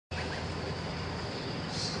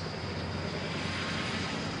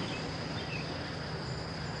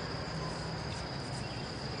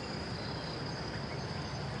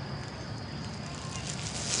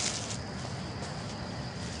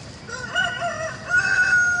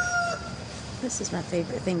This is my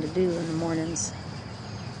favorite thing to do in the mornings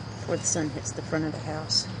before the sun hits the front of the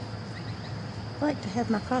house. I like to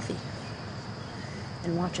have my coffee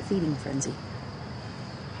and watch a feeding frenzy.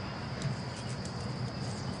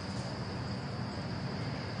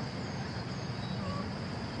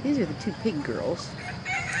 These are the two pig girls.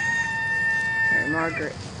 Mary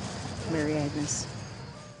Margaret, Mary Agnes.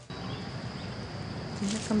 And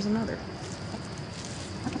here comes another.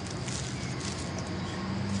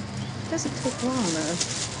 It doesn't take long though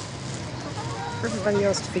for everybody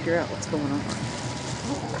else to figure out what's going on.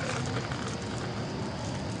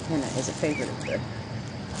 Hannah is a favorite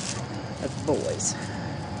of the boys.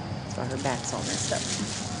 That's why her back's all messed up.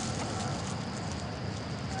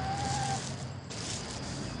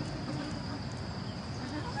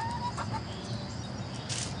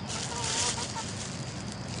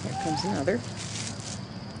 Here comes another.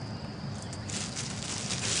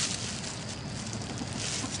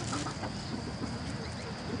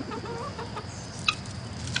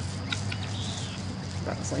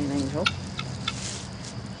 About the same angel.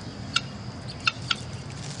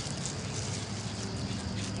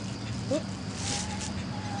 Whoop.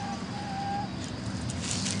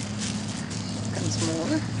 Comes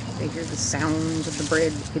more. They hear the sound of the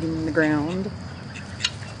bread hitting the ground.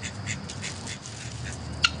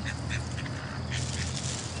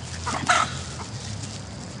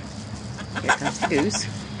 Here comes the goose.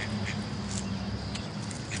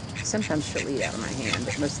 Sometimes she'll eat out of my hand,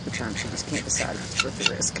 but most of the time she just can't decide if it's worth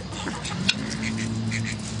the risk.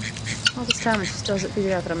 All this time and she still hasn't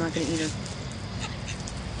figured out that I'm not going to eat her.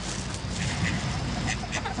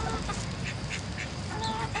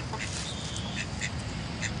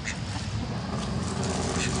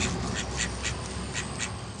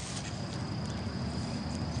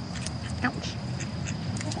 Ouch.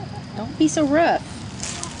 Don't be so rough.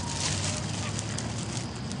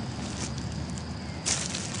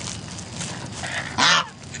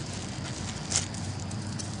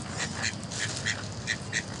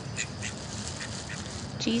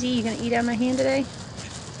 Cheesy, you gonna eat out of my hand today?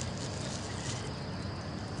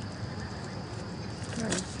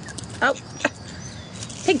 Oh,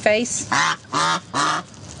 pig face.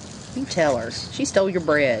 You tell her. She stole your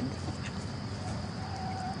bread.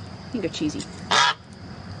 You go, Cheesy.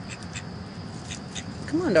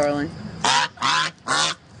 Come on, darling.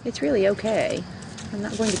 It's really okay. I'm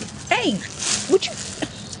not going to... Hey! Would you...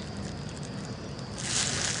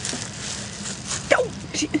 Don't!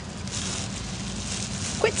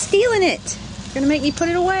 Quit stealing it! You're gonna make me put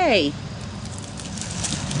it away.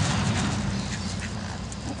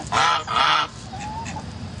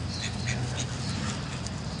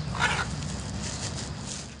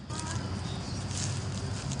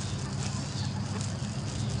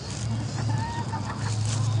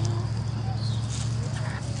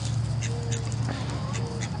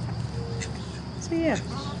 So yeah,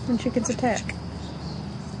 when chickens attack.